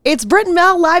It's Brent and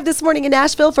Mel live this morning in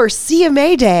Nashville for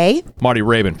CMA Day. Marty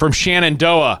Rabin from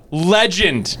Shenandoah,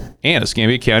 legend, and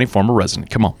Escambia County former resident.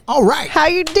 Come on. All right. How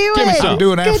you doing? Give me some. I'm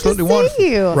doing Good absolutely to see wonderful.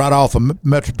 you. Right off of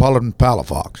Metropolitan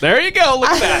Palafox. There you go. Look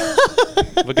at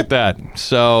that. Look at that.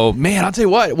 So, man, I'll tell you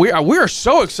what. We are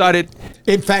so excited.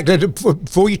 In fact,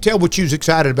 before you tell what you was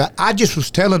excited about, I just was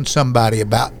telling somebody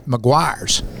about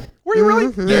McGuire's. Were you really?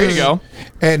 Mm-hmm. There you go.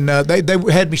 And they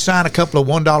had me sign a couple of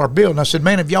 $1 bills. And I said,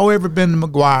 man, have y'all ever been to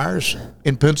McGuire's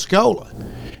in Pensacola?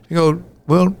 He goes,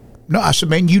 well, no. I said,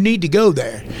 man, you need to go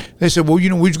there. They said, well,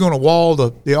 we're just going to wall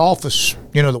the office,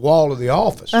 the wall of the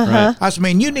office. Uh-huh. I said,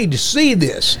 man, you need to see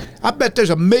this. I bet there's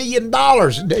 $1 million,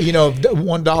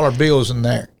 $1 bills in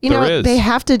there. There is. They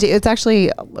have to do, it's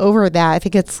actually over that. I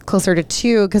think it's closer to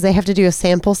 2 because they have to do a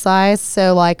sample size.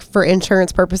 So like for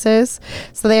insurance purposes.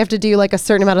 So they have to do like a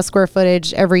certain amount of square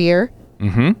footage every year.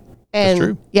 Mm-hmm. And That's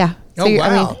true. yeah. So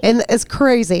wow. And it's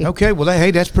crazy. Okay, well,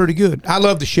 hey, that's pretty good. I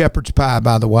love the shepherd's pie,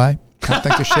 by the way. I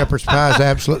think the shepherd's pie is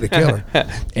absolutely killer.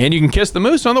 And you can kiss the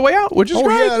moose on the way out, which is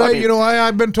great. Yeah,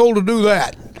 I've been told to do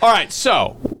that. All right,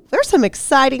 so There's some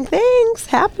exciting things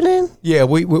happening. Yeah,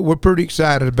 we're pretty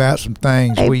excited about some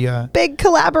things. Big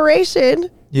collaboration.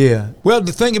 Yeah. Well,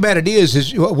 the thing about it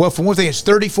is well, for one thing, it's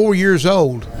 34 years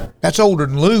old. That's older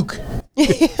than Luke.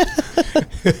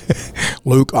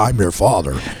 Luke, I'm your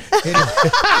father.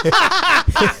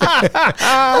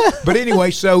 But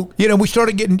anyway, so, we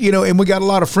started getting, and we got a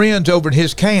lot of friends over at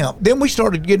his camp. Then we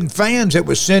started getting fans that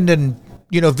was sending,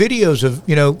 videos of,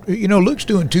 Luke's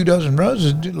doing 24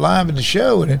 Roses live in the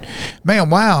show. And man,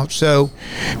 wow. So,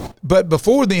 but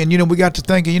before then, we got to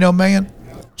thinking, man,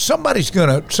 somebody's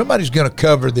gonna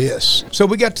cover this. So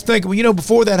we got to think,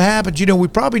 before that happens, we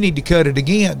probably need to cut it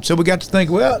again. So we got to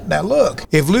think, well, now look,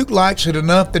 if Luke likes it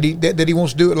enough that he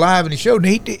wants to do it live in the show,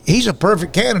 he's a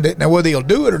perfect candidate. Now whether he'll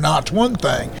do it or not, it's one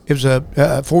thing. It was a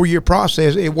 4-year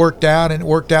process. It worked out, and it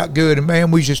worked out good. And man,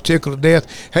 we just tickled to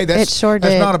death. Hey, that's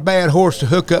not a bad horse to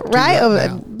hook up to right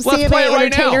now. CMA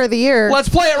Entertainer of the Year. Let's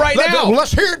play it right now.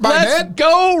 Let's hear it, Let's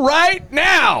go right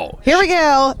now. Here we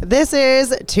go. This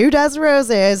is 24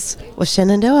 Roses with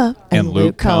Shenandoah and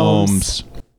Luke Combs.